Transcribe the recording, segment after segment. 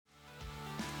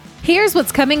Here's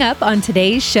what's coming up on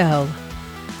today's show.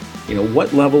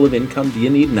 What level of income do you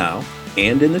need now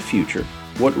and in the future?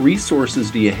 What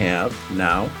resources do you have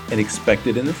now and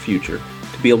expected in the future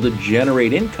to be able to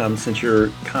generate income since you're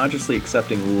consciously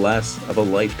accepting less of a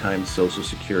lifetime Social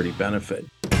Security benefit?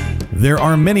 There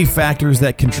are many factors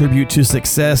that contribute to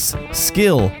success: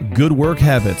 skill, good work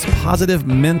habits, positive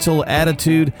mental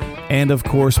attitude, and of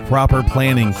course, proper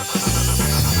planning.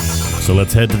 So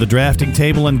let's head to the drafting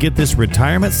table and get this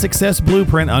retirement success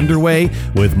blueprint underway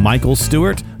with Michael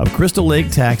Stewart of Crystal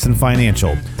Lake Tax and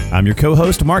Financial. I'm your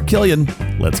co-host, Mark Killian.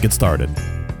 Let's get started.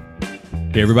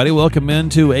 Hey everybody, welcome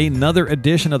into another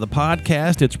edition of the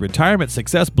podcast. It's Retirement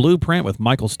Success Blueprint with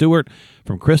Michael Stewart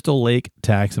from Crystal Lake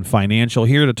Tax and Financial,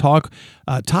 here to talk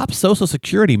top Social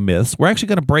Security myths. We're actually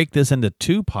going to break this into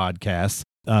two podcasts.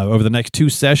 Over the next two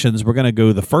sessions, we're going to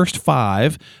go the first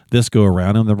 5 this go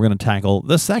around, and then we're going to tackle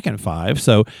the second 5.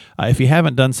 So if you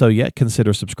haven't done so yet,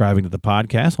 consider subscribing to the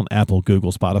podcast on Apple,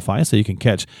 Google, Spotify, so you can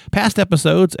catch past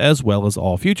episodes as well as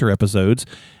all future episodes.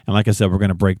 And like I said, we're going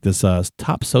to break this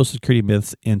top Social Security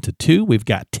myths into 2. We've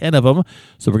got 10 of them,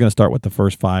 so we're going to start with the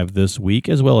first 5 this week,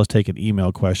 as well as take an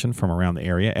email question from around the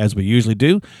area, as we usually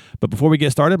do. But before we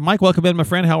get started, Mike, welcome in, my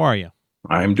friend. How are you?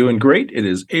 I'm doing great. It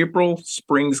is April.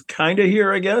 Spring's kind of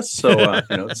here, I guess. So,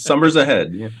 summer's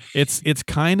ahead. Yeah. It's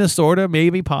kind of, sort of,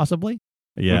 maybe, possibly.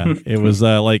 Yeah, it was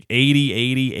like 80,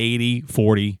 80, 80,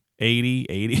 40, 80,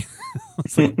 80.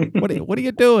 It's like, what are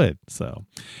you doing? So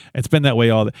it's been that way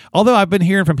although I've been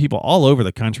hearing from people all over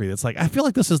the country that's like, I feel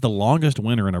like this is the longest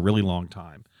winter in a really long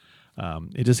time.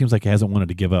 It just seems like it hasn't wanted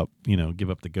to give up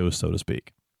the ghost, so to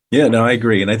speak. Yeah, no, I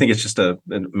agree. And I think it's just a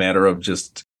matter of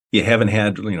just, you haven't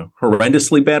had,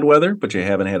 horrendously bad weather, but you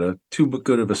haven't had too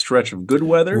good of a stretch of good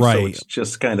weather. Right. So it's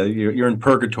just kind of, you're in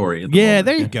purgatory. Yeah,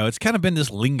 there you go. It's kind of been this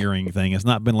lingering thing. It's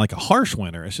not been like a harsh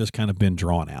winter. It's just kind of been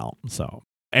drawn out. So,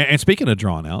 and speaking of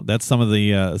drawn out, that's some of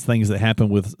the things that happen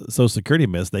with Social Security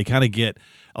myths. They kind of get,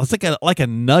 it's like a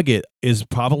nugget is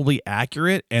probably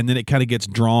accurate, and then it kind of gets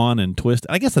drawn and twisted.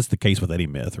 I guess that's the case with any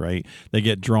myth, right? They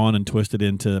get drawn and twisted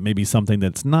into maybe something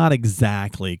that's not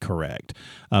exactly correct,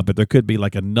 but there could be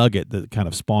like a nugget that kind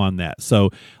of spawned that. So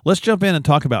let's jump in and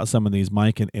talk about some of these,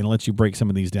 Mike, and let you break some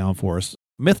of these down for us.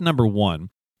 Myth number 1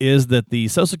 is that the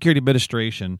Social Security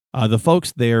Administration, the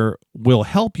folks there will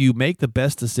help you make the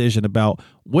best decision about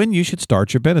when you should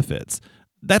start your benefits.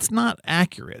 That's not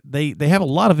accurate. They have a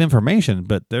lot of information,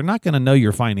 but they're not going to know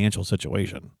your financial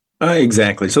situation.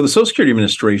 Exactly. So the Social Security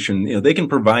Administration, they can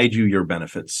provide you your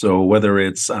benefits. So whether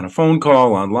it's on a phone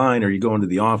call, online, or you go into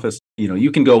the office,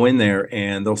 you can go in there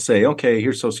and they'll say, okay,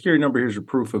 here's Social Security number, here's your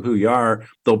proof of who you are.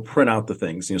 They'll print out the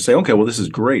things. Say, okay, well, this is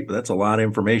great, but that's a lot of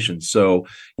information. So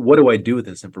what do I do with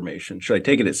this information? Should I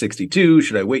take it at 62?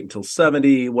 Should I wait until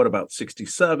 70? What about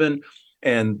 67?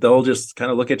 And they'll just kind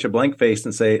of look at you blank faced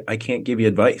and say, I can't give you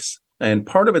advice. And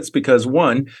part of it's because,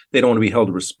 one, they don't want to be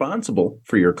held responsible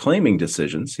for your claiming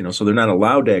decisions, so they're not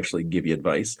allowed to actually give you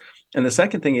advice. And the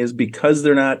second thing is, because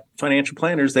they're not financial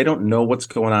planners, they don't know what's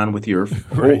going on with your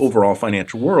whole overall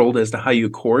financial world as to how you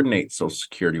coordinate Social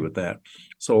Security with that.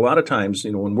 So a lot of times,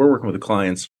 when we're working with the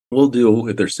clients, we'll do,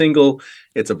 if they're single,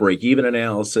 it's a break-even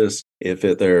analysis. If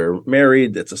they're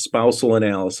married, it's a spousal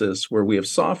analysis, where we have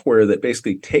software that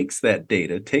basically takes that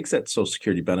data, takes that Social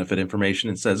Security benefit information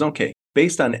and says, okay,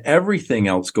 based on everything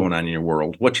else going on in your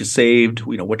world, what you saved,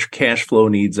 what your cash flow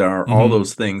needs are, all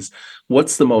those things,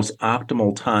 what's the most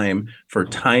optimal time for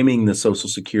timing the Social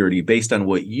Security based on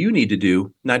what you need to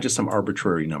do, not just some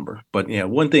arbitrary number. But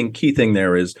key thing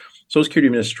there is Social Security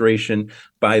Administration,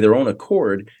 by their own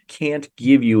accord, can't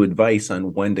give you advice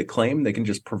on when to claim. They can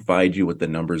just provide you what the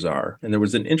numbers are. And there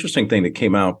was an interesting thing that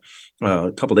came out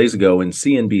a couple of days ago in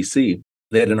CNBC.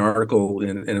 They had an article,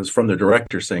 and it was from the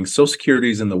director, saying Social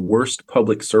Security is in the worst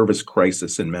public service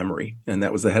crisis in memory. And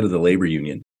that was the head of the labor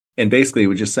union. And basically, it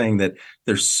was just saying that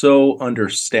they're so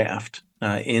understaffed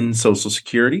in Social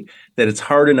Security that it's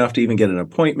hard enough to even get an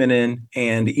appointment in.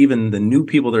 And even the new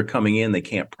people that are coming in, they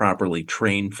can't properly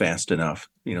train fast enough.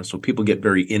 So people get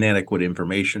very inadequate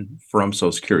information from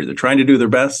Social Security. They're trying to do their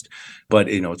best, but,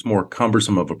 it's more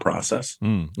cumbersome of a process.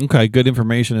 Okay, good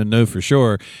information to know for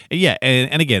sure. Yeah,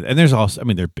 and again, and there's also,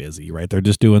 they're busy, right? They're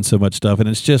just doing so much stuff, and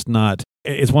it's just not,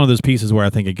 it's one of those pieces where I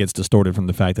think it gets distorted from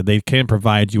the fact that they can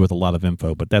provide you with a lot of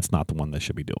info, but that's not the one they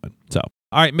should be doing. So,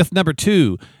 all right, myth number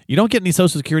 2, you don't get any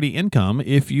Social Security income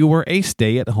if you were a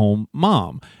stay-at-home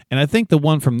mom. And I think the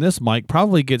one from this, Mike,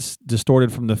 probably gets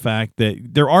distorted from the fact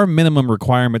that there are minimum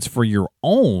requirements for your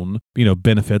own,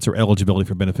 benefits or eligibility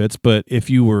for benefits. But if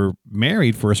you were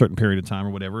married for a certain period of time or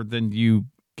whatever, then you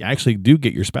actually do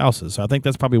get your spouses. So I think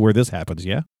that's probably where this happens,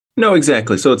 yeah? No,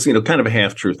 exactly. So it's, kind of a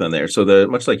half truth on there. So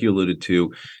much like you alluded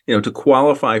to, to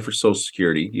qualify for Social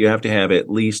Security, you have to have at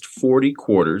least 40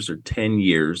 quarters or 10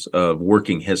 years of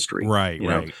working history. Right,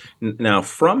 right. Now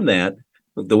from that,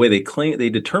 the way they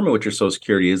determine what your Social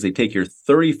Security is, they take your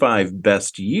 35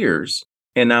 best years.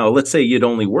 And now let's say you'd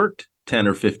only worked 10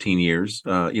 or 15 years,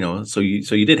 so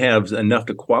you did have enough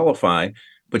to qualify,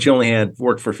 but you only had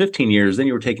worked for 15 years, then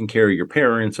you were taking care of your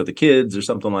parents or the kids or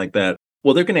something like that.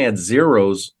 Well, they're going to add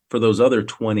zeros for those other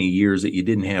 20 years that you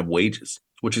didn't have wages,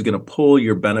 which is going to pull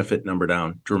your benefit number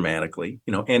down dramatically.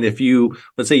 And if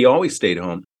let's say you always stayed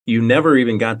home, you never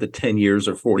even got the 10 years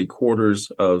or 40 quarters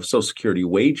of Social Security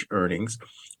wage earnings,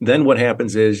 then what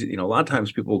happens is, a lot of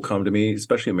times people will come to me,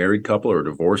 especially a married couple or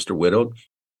divorced or widowed,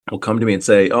 will come to me and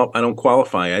say, oh, I don't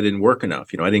qualify. I didn't work enough.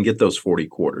 I didn't get those 40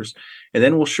 quarters. And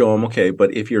then we'll show them, okay,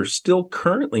 but if you're still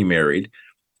currently married,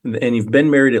 and you've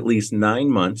been married at least 9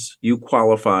 months, you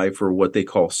qualify for what they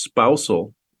call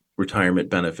spousal retirement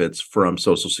benefits from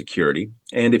Social Security.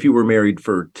 And if you were married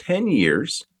for 10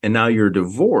 years and now you're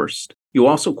divorced, you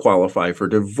also qualify for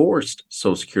divorced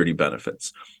Social Security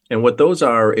benefits. And what those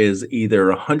are is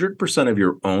either 100% of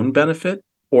your own benefit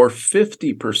or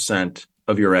 50%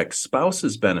 of your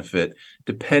ex-spouse's benefit,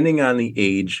 depending on the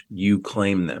age you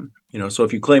claim them. So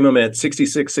if you claim them at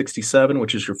 66, 67,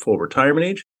 which is your full retirement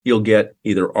age, you'll get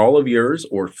either all of yours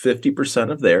or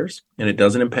 50% of theirs, and it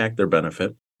doesn't impact their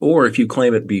benefit. Or if you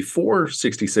claim it before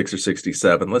 66 or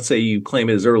 67, let's say you claim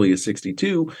it as early as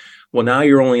 62, well, now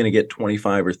you're only going to get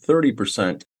 25 or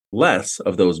 30% less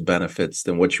of those benefits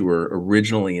than what you were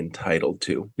originally entitled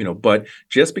to. But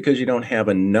just because you don't have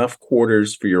enough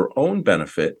quarters for your own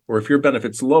benefit, or if your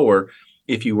benefit's lower,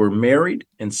 if you were married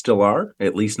and still are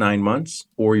at least 9 months,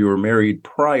 or you were married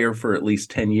prior for at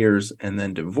least 10 years and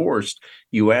then divorced,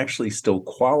 you actually still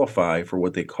qualify for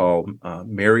what they call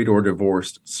married or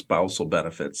divorced spousal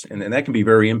benefits. And that can be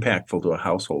very impactful to a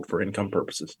household for income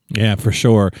purposes. Yeah, for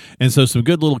sure. And so some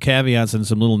good little caveats and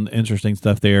some little interesting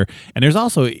stuff there. And there's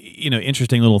also,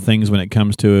 interesting little things when it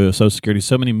comes to Social Security,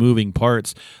 so many moving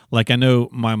parts. Like I know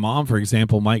my mom, for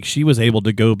example, Mike, she was able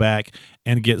to go back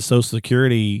and get Social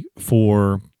Security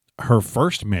for her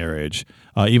first marriage,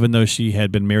 even though she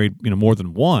had been married, more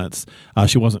than once.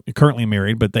 She wasn't currently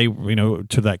married, but they,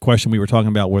 to that question we were talking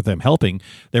about with them helping,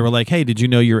 they were like, hey, did you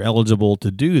know you're eligible to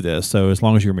do this? So as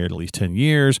long as you're married at least 10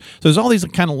 years. So there's all these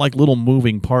kind of like little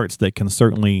moving parts that can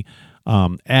certainly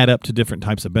add up to different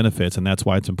types of benefits. And that's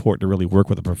why it's important to really work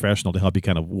with a professional to help you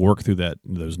kind of work through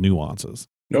those nuances.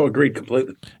 No, agreed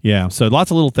completely. Yeah, so lots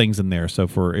of little things in there. So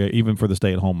even for the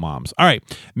stay-at-home moms. All right,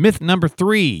 myth number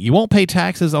 3: you won't pay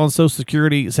taxes on Social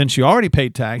Security since you already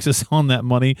paid taxes on that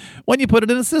money when you put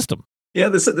it in a system. Yeah,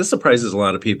 this surprises a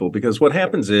lot of people because what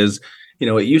happens is,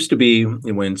 it used to be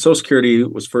when Social Security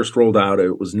was first rolled out,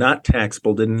 it was not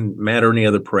taxable, didn't matter any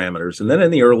other parameters. And then in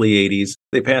the early 80s,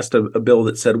 they passed a bill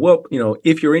that said, well,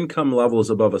 if your income level is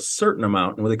above a certain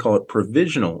amount, and what they call it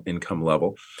provisional income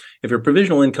level, if your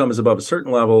provisional income is above a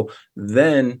certain level,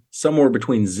 then somewhere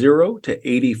between 0 to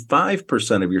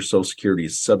 85% of your Social Security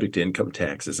is subject to income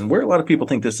taxes. And where a lot of people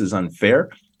think this is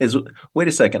unfair is, wait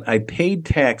a second, I paid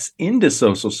tax into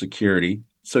Social Security,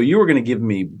 so you were going to give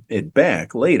me it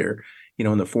back later,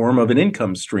 in the form of an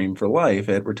income stream for life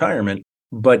at retirement.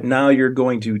 But now you're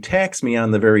going to tax me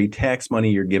on the very tax money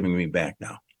you're giving me back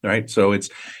now. Right. So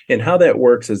and how that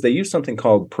works is they use something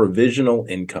called provisional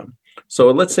income. So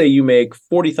let's say you make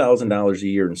 $40,000 a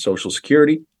year in Social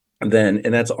Security, and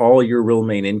that's all your real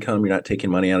main income. You're not taking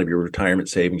money out of your retirement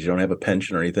savings. You don't have a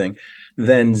pension or anything.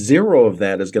 Then 0 of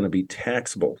that is going to be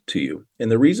taxable to you. And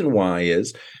the reason why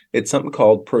is it's something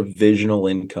called provisional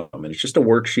income. And it's just a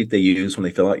worksheet they use when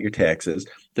they fill out your taxes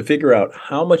to figure out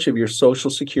how much of your Social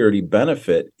Security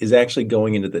benefit is actually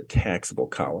going into the taxable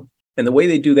column. And the way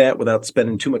they do that without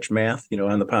spending too much math,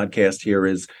 on the podcast here,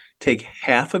 is take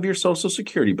half of your Social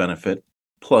Security benefit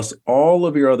plus all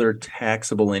of your other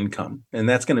taxable income. And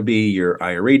that's going to be your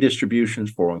IRA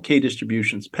distributions, 401k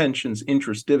distributions, pensions,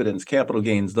 interest, dividends, capital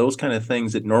gains, those kind of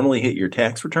things that normally hit your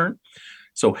tax return.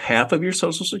 So half of your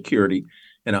Social Security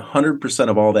and 100%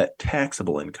 of all that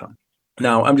taxable income.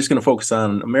 Now, I'm just going to focus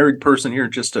on a married person here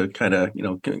just to kind of,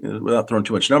 without throwing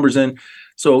too much numbers in.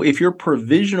 So if your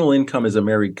provisional income as a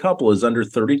married couple is under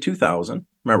 $32,000,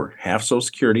 remember, half Social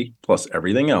Security plus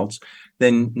everything else,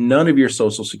 then none of your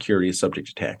Social Security is subject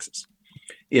to taxes.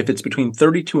 If it's between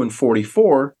 32 and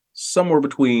 44, somewhere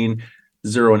between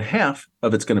 0 and half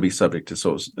of it's going to be subject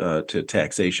to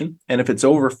taxation. And if it's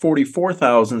over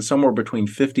 44,000, somewhere between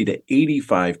 50 to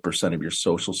 85% of your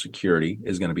Social Security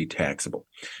is going to be taxable.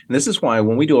 And this is why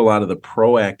when we do a lot of the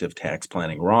proactive tax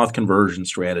planning, Roth conversion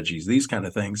strategies, these kind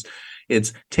of things,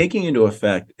 It's taking into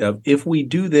effect of if we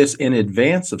do this in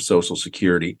advance of Social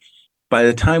Security, by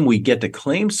the time we get to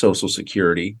claim Social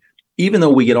Security, even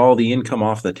though we get all the income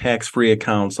off the tax-free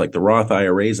accounts like the Roth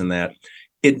IRAs and that,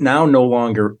 it now no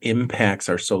longer impacts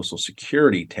our Social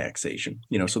Security taxation.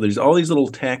 So there's all these little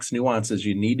tax nuances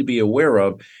you need to be aware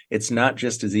of. It's not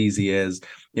just as easy as,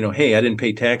 hey, I didn't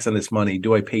pay tax on this money.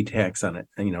 Do I pay tax on it?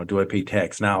 And, do I pay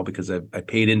tax now because I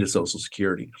paid into Social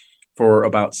Security? For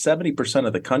about 70%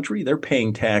 of the country, they're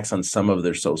paying tax on some of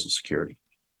their Social Security.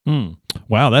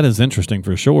 Wow, that is interesting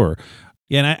for sure.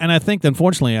 Yeah, and I think,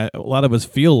 unfortunately, a lot of us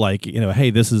feel like,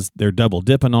 hey, they're double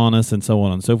dipping on us and so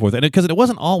on and so forth. And because it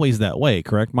wasn't always that way,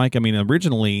 correct, Mike? I mean,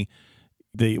 originally,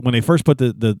 when they first put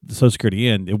the Social Security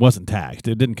in, it wasn't taxed.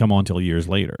 It didn't come on until years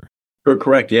later.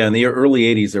 Correct. Yeah. In the early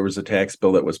 80s, there was a tax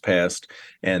bill that was passed.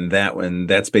 And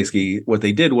that's basically what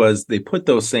they did was they put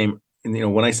those same,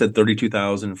 when I said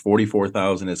 32,000,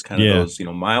 44,000 is kind of those,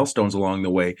 milestones along the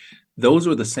way. Those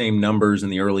were the same numbers in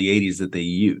the early 80s that they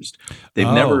used. They've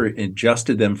never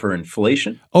adjusted them for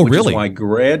inflation. Oh, which really? Is why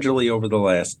gradually over the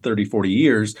last 30, 40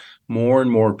 years, more and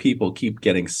more people keep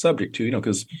getting subject to,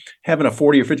 because having a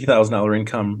 $40,000 or $50,000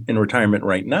 income in retirement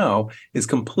right now is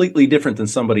completely different than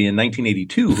somebody in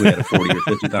 1982 who had a $40,000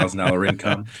 or $50,000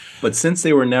 income. But since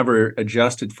they were never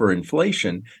adjusted for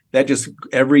inflation, that just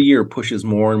every year pushes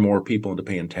more and more people into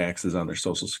paying taxes on their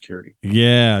Social Security.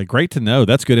 Yeah, great to know.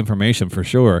 That's good information for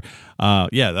sure.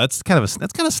 That's kind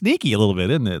of sneaky a little bit,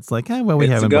 isn't it? It's like, we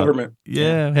it's haven't the government.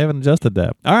 Haven't adjusted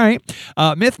that. All right.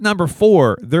 Myth number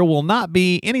 4: there will not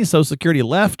be any Social Security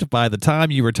left by the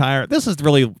time you retire. This is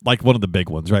really like one of the big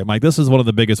ones, right, Mike? This is one of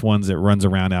the biggest ones that runs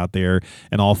around out there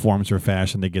in all forms or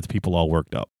fashion that gets people all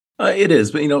worked up. It is,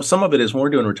 but some of it is when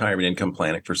we're doing retirement income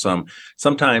planning for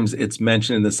sometimes it's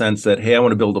mentioned in the sense that, hey, I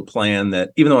want to build a plan that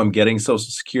even though I'm getting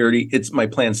Social Security, my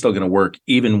plan's still going to work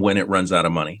even when it runs out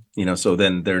of money, so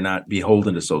then they're not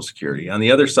beholden to Social Security. On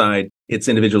the other side, it's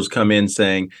individuals come in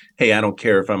saying, hey, I don't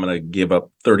care if I'm going to give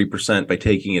up 30% by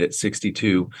taking it at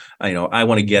 62. I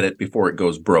want to get it before it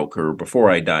goes broke or before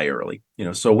I die early.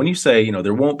 So when you say,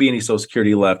 there won't be any Social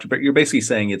Security left, but you're basically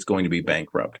saying it's going to be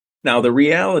bankrupt. Now, the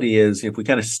reality is, if we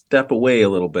kind of step away a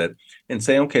little bit and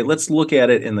say, okay, let's look at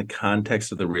it in the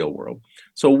context of the real world.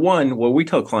 So one, what we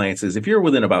tell clients is if you're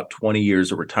within about 20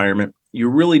 years of retirement, you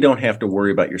really don't have to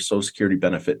worry about your Social Security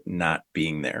benefit not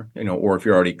being there, or if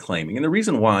you're already claiming. And the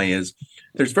reason why is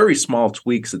there's very small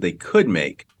tweaks that they could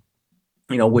make,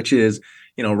 which is,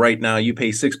 right now you pay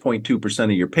 6.2%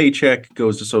 of your paycheck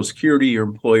goes to Social Security. Your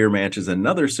employer matches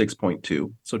another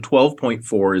 6.2. So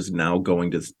 12.4 is now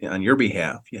going to, on your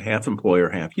behalf, half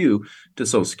employer, half you, to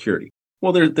Social Security.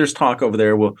 Well, there's talk over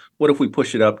there. Well, what if we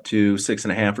push it up to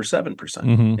 6.5% or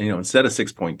 7%, instead of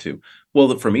 6.2?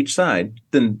 Well, from each side,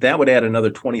 then that would add another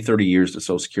 20, 30 years to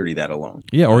Social Security, that alone.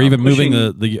 Yeah, or even moving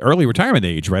the early retirement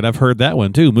age, right? I've heard that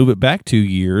one too. Move it back 2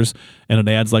 years, and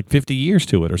it adds like 50 years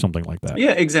to it or something like that.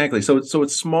 Yeah, exactly. So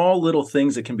it's small little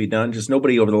things that can be done. Just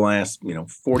nobody over the last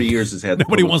 40 years has had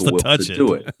nobody wants to touch it.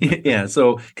 Do it. Yeah,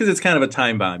 so because it's kind of a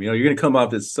time bomb. You're going to come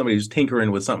up as somebody who's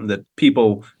tinkering with something that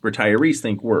retirees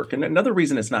think work. And another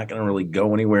reason it's not going to really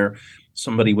go anywhere,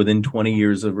 somebody within 20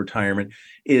 years of retirement,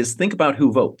 is think about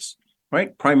who votes.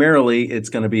 Right. Primarily, it's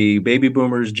going to be baby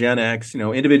boomers, Gen X,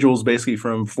 individuals basically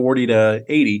from 40 to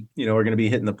 80, are going to be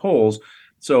hitting the polls.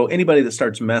 So anybody that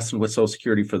starts messing with Social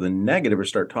Security for the negative or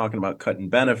start talking about cutting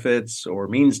benefits or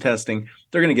means testing,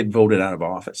 they're going to get voted out of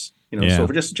office. So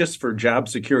for just for job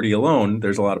security alone,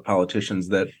 there's a lot of politicians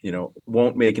that,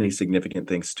 won't make any significant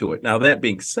things to it. Now, that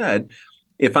being said,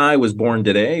 if I was born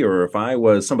today or if I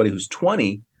was somebody who's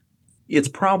 20, it's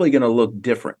probably going to look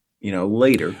different.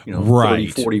 Later, 30,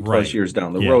 40 plus years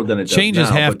down the road than it does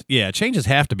now. Changes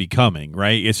have to be coming,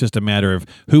 right? It's just a matter of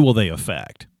who will they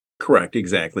affect. Correct,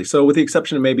 exactly. So with the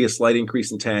exception of maybe a slight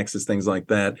increase in taxes, things like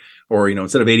that, or,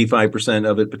 instead of 85%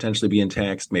 of it potentially being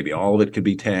taxed, maybe all of it could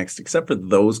be taxed, except for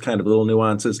those kind of little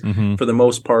nuances. Mm-hmm. For the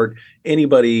most part,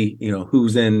 anybody,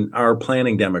 who's in our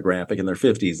planning demographic in their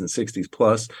 50s and 60s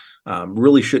plus,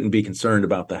 really shouldn't be concerned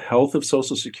about the health of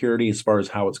Social Security as far as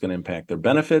how it's going to impact their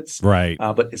benefits. Right.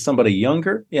 But somebody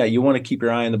younger, you want to keep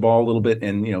your eye on the ball a little bit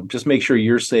and, just make sure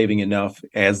you're saving enough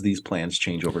as these plans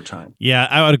change over time. Yeah,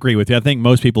 I would agree with you. I think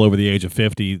most people over the age of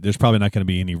 50, there's probably not going to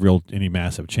be any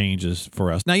massive changes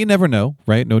for us. Now, you never know,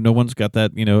 right? No one's got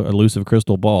that, elusive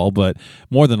crystal ball, but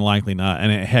more than likely not.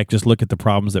 And heck, just look at the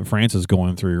problems that France is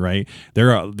going through, right?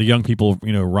 There are the young people,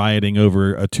 rioting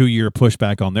over a 2-year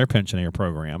pushback on their pensioner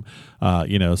program.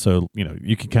 So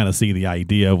you can kind of see the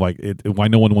idea of why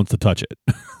no one wants to touch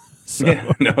it. So.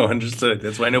 Yeah, no, understood.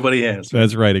 That's why nobody has.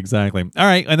 That's right, exactly. All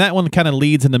right, and that one kind of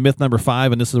leads into myth number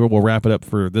 5, and this is where we'll wrap it up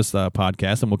for this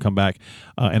podcast, and we'll come back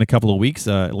in a couple of weeks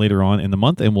later on in the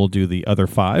month, and we'll do the other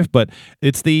 5. But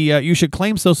it's the you should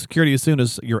claim Social Security as soon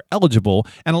as you're eligible,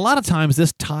 and a lot of times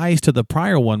this ties to the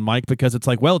prior one, Mike, because it's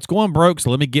like, well, it's going broke, so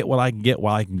let me get what I can get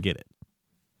while I can get it.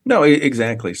 No,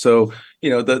 exactly. So,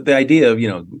 the idea of,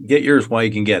 get yours while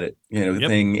you can get it, the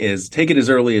thing is take it as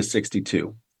early as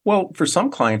 62. Well, for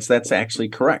some clients, that's actually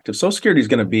correct. If Social Security is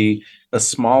going to be a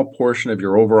small portion of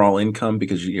your overall income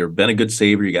because you've been a good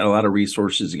saver, you got a lot of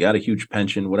resources, you got a huge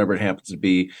pension, whatever it happens to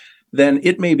be, then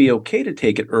it may be okay to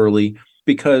take it early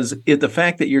because the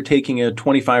fact that you're taking a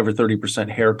 25 or 30%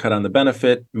 haircut on the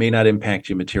benefit may not impact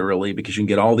you materially because you can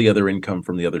get all the other income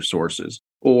from the other sources.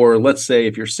 Or let's say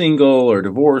if you're single or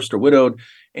divorced or widowed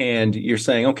and you're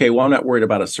saying, okay, well, I'm not worried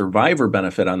about a survivor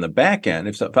benefit on the back end.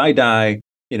 If I die,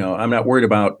 I'm not worried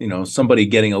about, somebody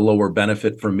getting a lower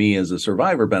benefit for me as a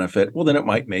survivor benefit. Well, then it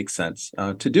might make sense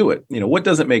to do it. What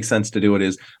doesn't make sense to do it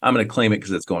is I'm going to claim it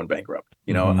because it's going bankrupt,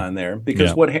 on there.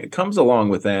 Because what comes along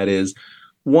with that is,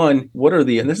 one,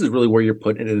 and this is really where you're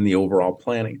putting it in the overall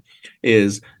planning,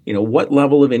 is, what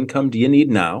level of income do you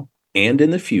need now and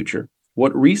in the future?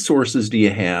 What resources do you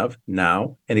have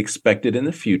now and expected in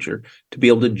the future to be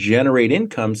able to generate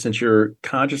income since you're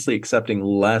consciously accepting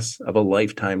less of a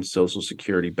lifetime Social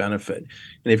Security benefit?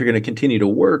 And if you're going to continue to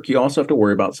work, you also have to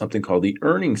worry about something called the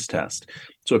earnings test.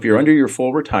 So if you're under your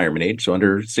full retirement age, so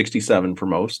under 67 for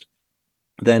most,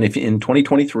 then if in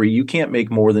 2023 you can't make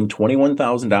more than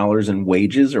 $21,000 in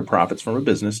wages or profits from a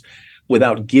business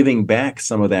without giving back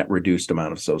some of that reduced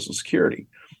amount of Social Security.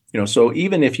 So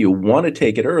even if you want to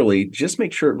take it early, just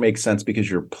make sure it makes sense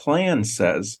because your plan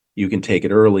says you can take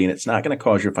it early and it's not going to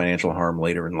cause you financial harm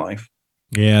later in life.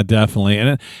 Yeah, definitely.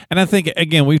 And I think,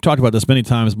 again, we've talked about this many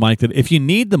times, Mike, that if you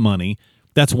need the money,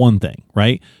 that's one thing,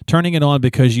 right? Turning it on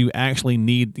because you actually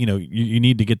need, you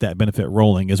need to get that benefit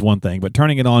rolling is one thing, but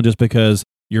turning it on just because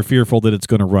you're fearful that it's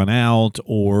going to run out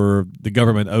or the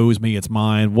government owes me, it's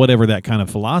mine, whatever that kind of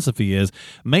philosophy is,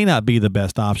 may not be the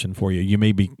best option for you. You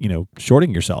may be,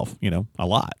 shorting yourself, a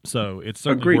lot. So it's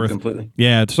certainly completely.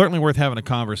 Yeah, it's certainly worth having a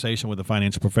conversation with a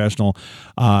financial professional,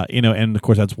 and of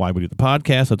course, that's why we do the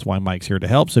podcast. That's why Mike's here to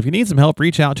help. So if you need some help,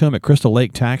 reach out to him at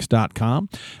crystallaketax.com.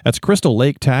 That's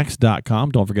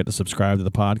crystallaketax.com. Don't forget to subscribe to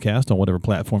the podcast on whatever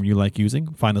platform you like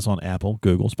using. Find us on Apple,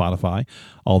 Google, Spotify,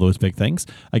 all those big things.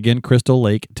 Again,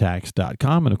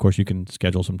 crystallaketax.com. And of course, you can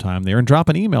schedule some time there and drop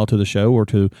an email to the show or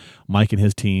to Mike and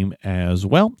his team as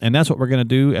well. And that's what we're going to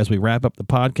do as we wrap up the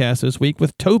podcast this week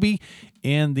with Toby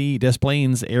in the Des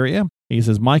Plaines area. He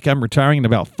says, Mike, I'm retiring in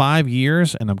about 5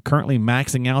 years and I'm currently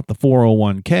maxing out the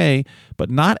 401k, but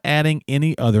not adding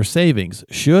any other savings.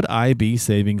 Should I be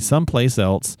saving someplace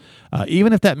else,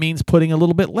 even if that means putting a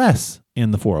little bit less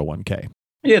in the 401k?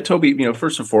 Yeah, Toby,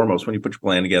 first and foremost, when you put your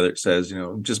plan together, it says,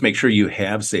 just make sure you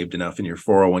have saved enough in your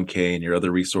 401k and your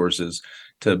other resources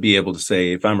to be able to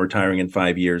say, if I'm retiring in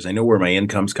 5 years, I know where my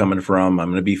income's coming from. I'm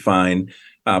going to be fine.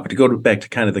 But to go back to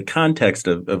kind of the context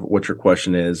of what your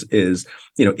question is the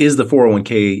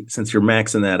 401k, since you're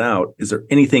maxing that out, is there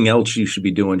anything else you should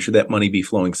be doing? Should that money be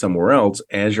flowing somewhere else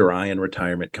as your eye on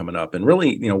retirement coming up? And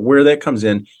really, where that comes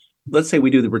in, let's say we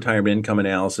do the retirement income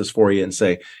analysis for you and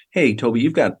say, hey, Toby,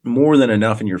 you've got more than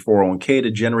enough in your 401k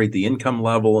to generate the income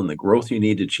level and the growth you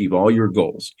need to achieve all your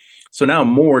goals. So now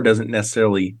more doesn't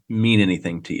necessarily mean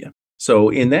anything to you. So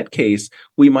in that case,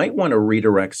 we might want to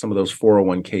redirect some of those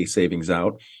 401k savings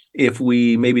out if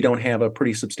we maybe don't have a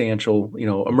pretty substantial,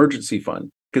 emergency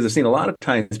fund. Because I've seen a lot of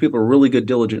times people are really good,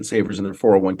 diligent savers in their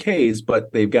 401ks,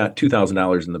 but they've got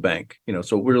 $2,000 in the bank,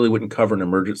 so it really wouldn't cover an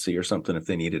emergency or something if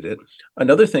they needed it.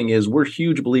 Another thing is we're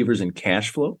huge believers in cash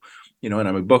flow. And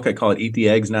in my book, I call it eat the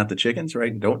eggs, not the chickens,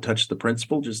 right? Don't touch the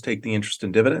principal, just take the interest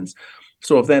and dividends.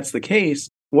 So if that's the case,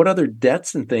 what other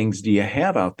debts and things do you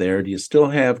have out there? Do you still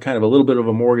have kind of a little bit of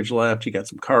a mortgage left? You got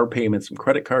some car payments, some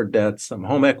credit card debts, some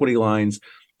home equity lines,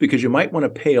 because you might want to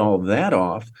pay all that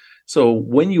off. So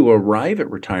when you arrive at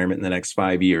retirement in the next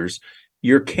 5 years,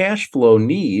 your cash flow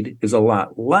need is a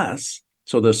lot less.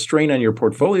 So the strain on your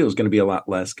portfolio is going to be a lot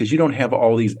less because you don't have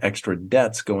all these extra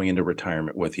debts going into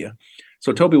retirement with you.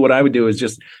 So Toby, what I would do is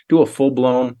just do a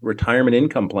full-blown retirement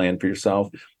income plan for yourself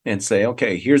and say,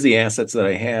 okay, here's the assets that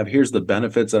I have. Here's the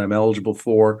benefits that I'm eligible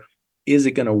for. Is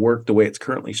it going to work the way it's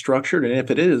currently structured? And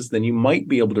if it is, then you might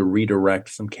be able to redirect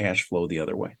some cash flow the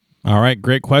other way. All right,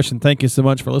 great question. Thank you so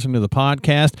much for listening to the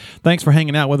podcast. Thanks for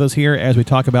hanging out with us here as we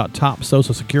talk about top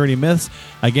Social Security myths.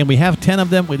 Again, we have 10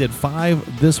 of them. We did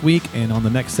 5 this week, and on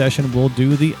the next session, we'll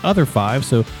do the other 5.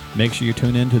 So make sure you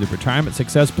tune in to the Retirement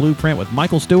Success Blueprint with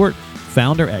Michael Stewart,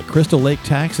 founder at Crystal Lake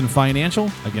Tax and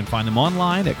Financial. Again, find them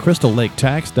online at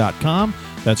crystallaketax.com.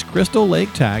 That's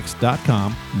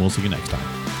crystallaketax.com. We'll see you next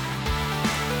time.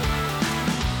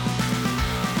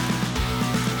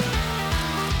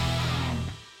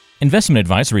 Investment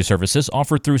advisory services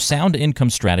offered through Sound Income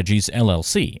Strategies,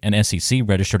 LLC, an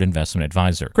SEC-registered investment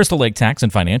advisor. Crystal Lake Tax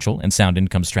and Financial and Sound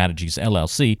Income Strategies,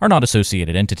 LLC, are not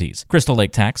associated entities. Crystal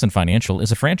Lake Tax and Financial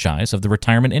is a franchise of the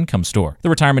Retirement Income Store.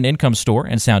 The Retirement Income Store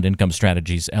and Sound Income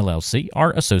Strategies, LLC,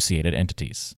 are associated entities.